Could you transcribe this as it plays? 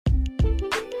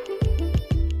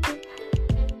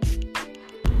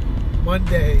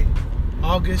Monday,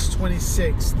 August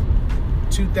 26th,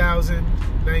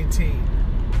 2019.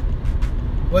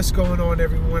 What's going on,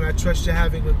 everyone? I trust you're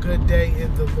having a good day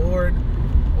in the Lord.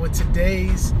 On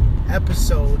today's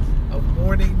episode of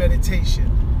Morning Meditation,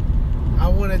 I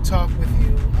want to talk with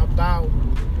you about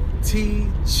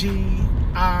TGIM.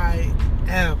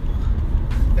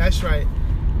 That's right.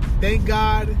 Thank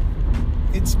God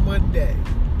it's Monday.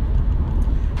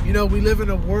 You know, we live in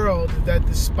a world that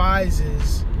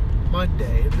despises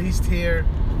Monday, at least here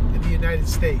in the United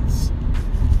States.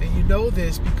 And you know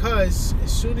this because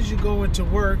as soon as you go into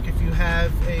work, if you have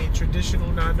a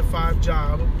traditional 9-to-5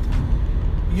 job,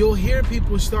 you'll hear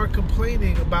people start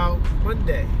complaining about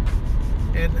Monday.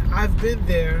 And I've been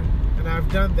there and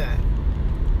I've done that.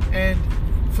 And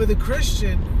for the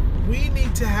Christian, we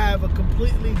need to have a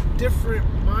completely different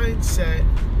mindset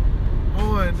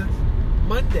on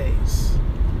Mondays.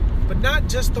 But not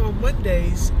just on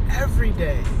Mondays, every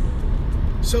day.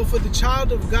 So for the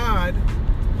child of God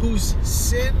whose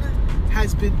sin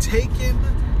has been taken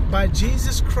by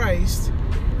Jesus Christ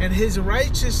and his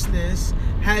righteousness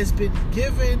has been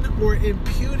given or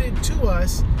imputed to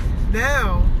us,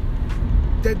 now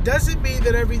that doesn't mean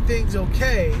that everything's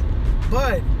okay,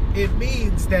 but it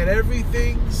means that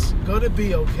everything's gonna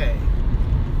be okay.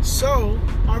 So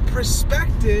our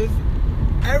perspective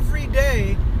every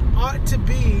day ought to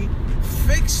be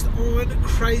fixed on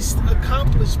Christ's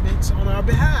accomplishments on our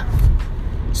behalf.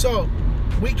 So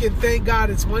we can thank God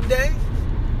it's Monday.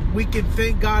 We can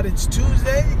thank God it's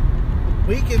Tuesday.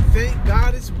 We can thank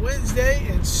God it's Wednesday,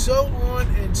 and so on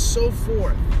and so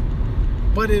forth.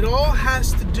 But it all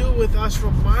has to do with us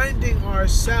reminding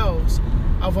ourselves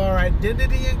of our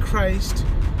identity in Christ,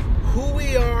 who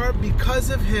we are because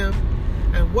of him,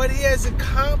 and what he has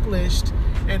accomplished.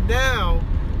 And now,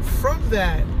 from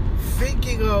that,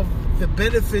 thinking of the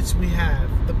benefits we have,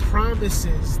 the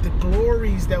promises, the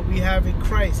glories that we have in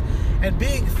Christ, and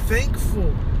being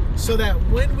thankful so that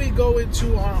when we go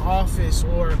into our office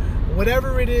or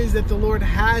whatever it is that the Lord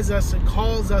has us and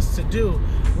calls us to do,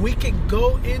 we can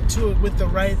go into it with the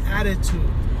right attitude.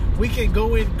 We can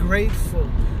go in grateful.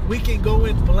 We can go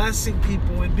in blessing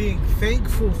people and being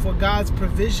thankful for God's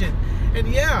provision. And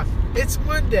yeah, it's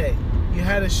Monday. You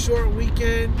had a short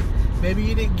weekend. Maybe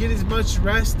you didn't get as much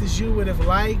rest as you would have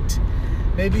liked.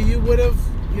 Maybe you would have,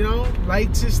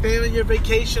 liked to stay on your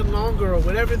vacation longer, or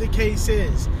whatever the case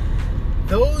is.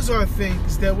 Those are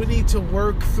things that we need to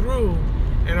work through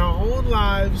in our own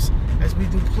lives as we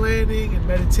do planning and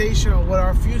meditation on what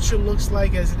our future looks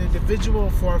like as an individual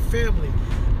and for our family.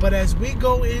 But as we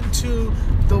go into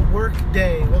the work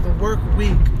day or the work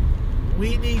week,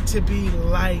 we need to be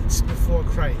lights before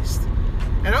Christ.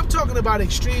 And I'm talking about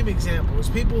extreme examples.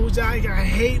 People who say, I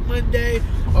hate Monday.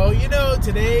 Oh,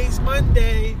 today's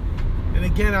Monday. And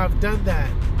again, I've done that.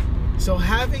 So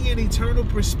having an eternal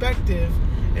perspective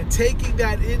and taking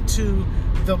that into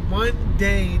the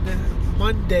mundane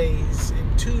Mondays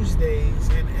and Tuesdays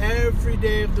and every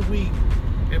day of the week,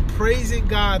 and praising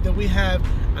God that we have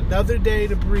another day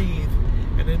to breathe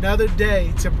and another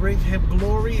day to bring him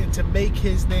glory and to make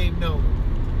his name known.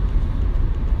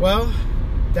 Well,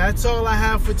 that's all I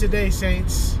have for today,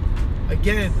 saints.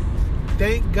 Again,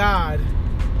 thank God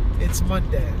it's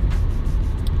Monday.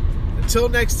 Until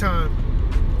next time,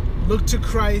 look to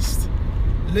Christ,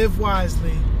 live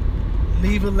wisely,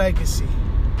 leave a legacy.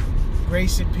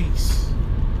 Grace and peace.